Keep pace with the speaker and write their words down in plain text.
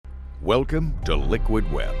Welcome to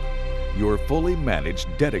Liquid Web, your fully managed,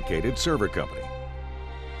 dedicated server company.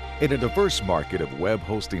 In a diverse market of web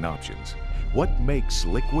hosting options, what makes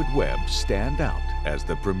Liquid Web stand out as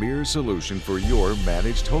the premier solution for your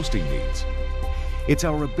managed hosting needs? It's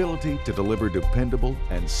our ability to deliver dependable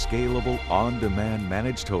and scalable on-demand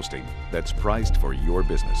managed hosting that's priced for your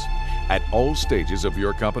business at all stages of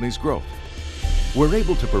your company's growth. We're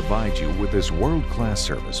able to provide you with this world-class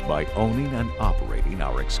service by owning and operating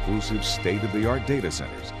our exclusive state-of-the-art data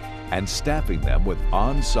centers and staffing them with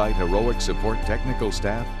on-site heroic support technical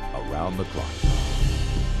staff around the clock.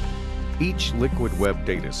 Each Liquid Web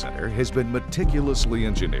data center has been meticulously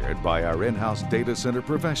engineered by our in-house data center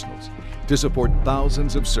professionals to support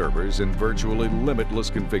thousands of servers in virtually limitless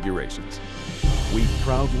configurations. We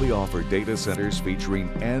proudly offer data centers featuring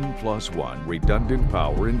N+1 redundant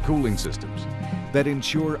power and cooling systems that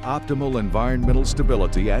ensure optimal environmental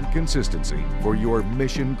stability and consistency for your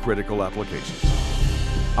mission-critical applications.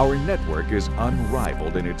 Our network is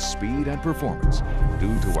unrivaled in its speed and performance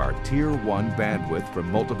due to our Tier 1 bandwidth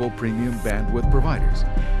from multiple premium bandwidth providers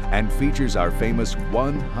and features our famous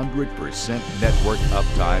 100% network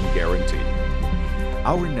uptime guarantee.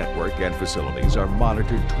 Our network and facilities are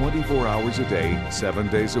monitored 24 hours a day, 7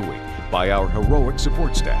 days a week by our heroic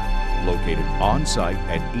support staff located on-site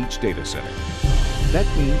at each data center. That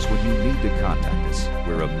means when you need to contact us,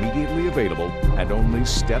 we're immediately available and only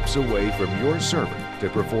steps away from your server to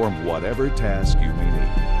perform whatever task you may need.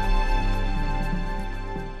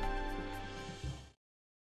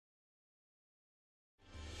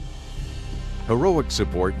 Heroic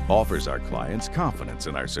Support offers our clients confidence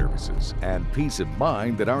in our services and peace of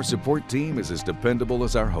mind that our support team is as dependable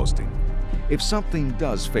as our hosting. If something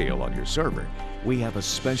does fail on your server, we have a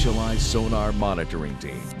specialized sonar monitoring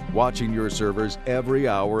team watching your servers every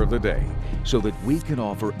hour of the day so that we can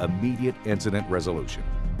offer immediate incident resolution.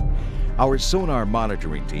 Our sonar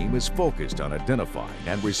monitoring team is focused on identifying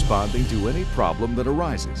and responding to any problem that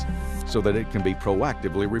arises so that it can be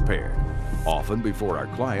proactively repaired, often before our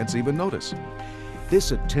clients even notice.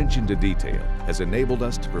 This attention to detail has enabled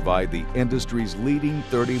us to provide the industry's leading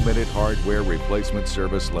 30-minute hardware replacement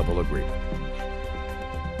service level agreement.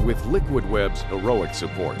 With Liquid Web's heroic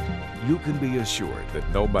support, you can be assured that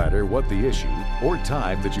no matter what the issue or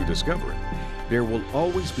time that you discover it, there will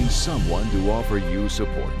always be someone to offer you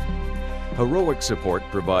support. Heroic Support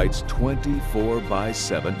provides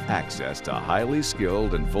 24/7 access to highly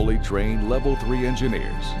skilled and fully trained Level 3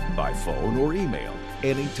 engineers by phone or email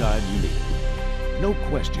anytime you need it. No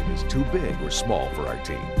question is too big or small for our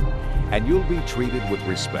team, and you'll be treated with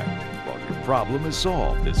respect while your problem is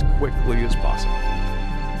solved as quickly as possible.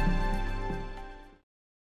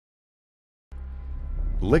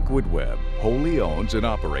 Liquid Web wholly owns and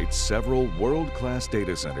operates several world-class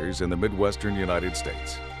data centers in the Midwestern United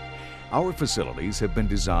States. Our facilities have been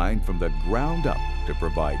designed from the ground up to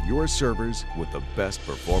provide your servers with the best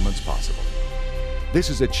performance possible.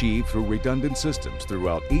 This is achieved through redundant systems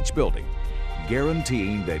throughout each building,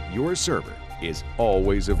 guaranteeing that your server is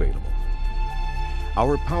always available.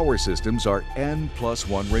 Our power systems are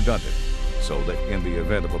N+1 redundant, so that in the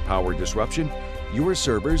event of a power disruption, your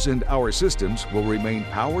servers and our systems will remain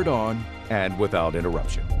powered on and without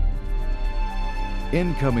interruption.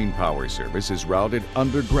 Incoming power service is routed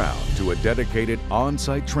underground to a dedicated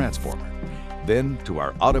on-site transformer, then to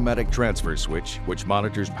our automatic transfer switch, which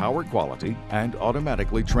monitors power quality and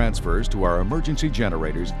automatically transfers to our emergency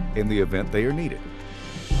generators in the event they are needed.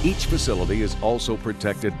 Each facility is also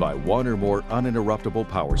protected by one or more uninterruptible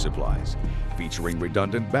power supplies, featuring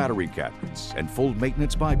redundant battery cabinets and full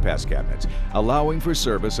maintenance bypass cabinets, allowing for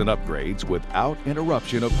service and upgrades without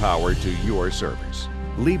interruption of power to your servers.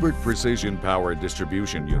 Liebert Precision Power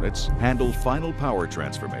Distribution Units handle final power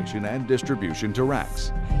transformation and distribution to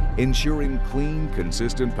racks, ensuring clean,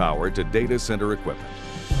 consistent power to data center equipment.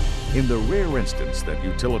 In the rare instance that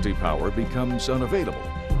utility power becomes unavailable,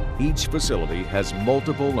 each facility has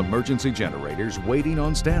multiple emergency generators waiting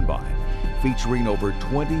on standby, featuring over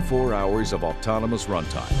 24 hours of autonomous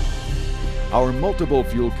runtime. Our multiple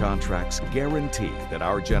fuel contracts guarantee that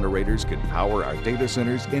our generators can power our data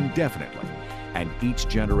centers indefinitely, and each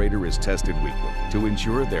generator is tested weekly to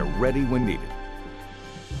ensure they're ready when needed.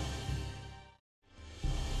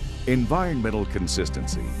 Environmental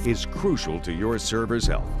consistency is crucial to your server's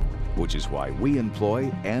health, which is why we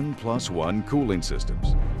employ N+1 cooling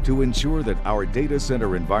systems to ensure that our data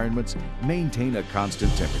center environments maintain a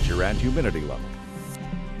constant temperature and humidity level.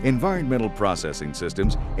 Environmental processing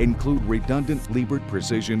systems include redundant Liebert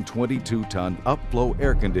Precision 22-ton upflow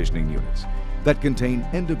air conditioning units that contain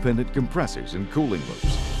independent compressors and cooling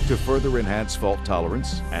loops to further enhance fault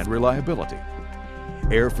tolerance and reliability.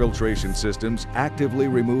 Air filtration systems actively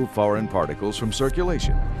remove foreign particles from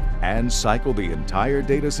circulation and cycle the entire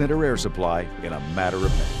data center air supply in a matter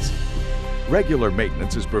of minutes. Regular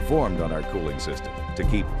maintenance is performed on our cooling system to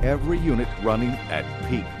keep every unit running at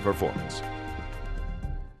peak performance.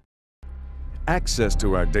 Access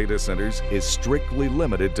to our data centers is strictly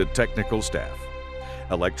limited to technical staff.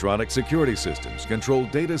 Electronic security systems control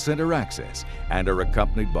data center access and are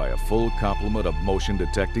accompanied by a full complement of motion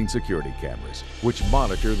detecting security cameras, which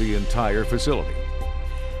monitor the entire facility.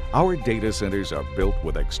 Our data centers are built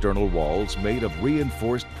with external walls made of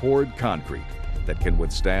reinforced poured concrete that can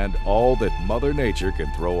withstand all that Mother Nature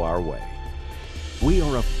can throw our way. We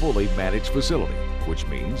are a fully managed facility, which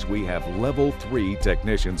means we have Level 3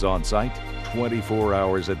 technicians on site 24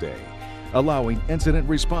 hours a day, allowing incident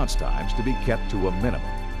response times to be kept to a minimum.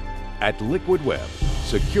 At Liquid Web,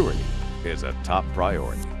 security is a top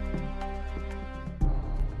priority.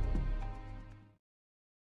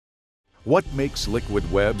 What makes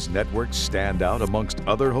Liquid Web's network stand out amongst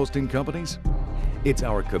other hosting companies? It's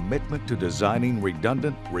our commitment to designing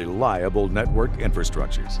redundant, reliable network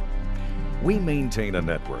infrastructures. We maintain a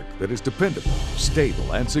network that is dependable,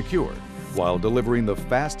 stable, and secure, while delivering the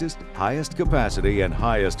fastest, highest capacity, and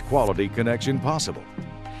highest quality connection possible.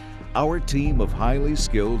 Our team of highly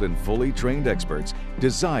skilled and fully trained experts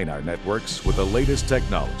design our networks with the latest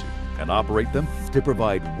technology and operate them to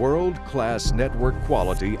provide world-class network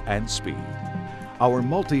quality and speed. Our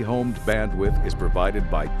multi-homed bandwidth is provided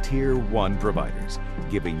by Tier 1 providers,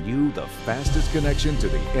 giving you the fastest connection to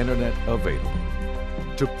the internet available.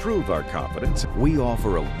 To prove our confidence, we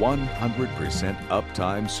offer a 100%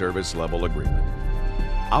 uptime service level agreement.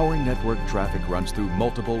 Our network traffic runs through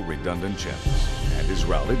multiple redundant channels and is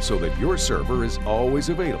routed so that your server is always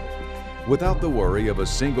available, without the worry of a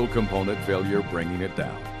single component failure bringing it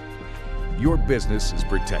down. Your business is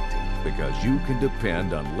protected because you can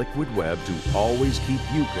depend on Liquid Web to always keep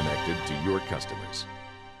you connected to your customers.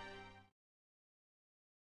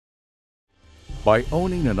 By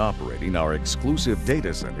owning and operating our exclusive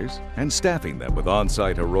data centers and staffing them with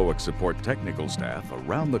on-site heroic support technical staff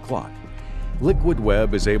around the clock, Liquid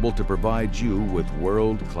Web is able to provide you with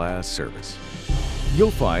world-class service. You'll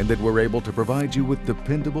find that we're able to provide you with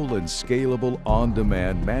dependable and scalable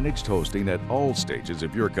on-demand managed hosting at all stages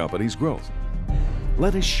of your company's growth.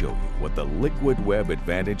 Let us show you what the Liquid Web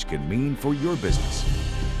advantage can mean for your business.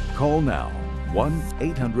 Call now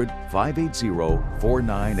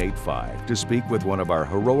 1-800-580-4985 to speak with one of our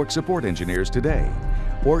heroic support engineers today,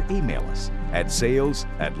 or email us at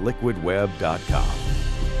sales@liquidweb.com.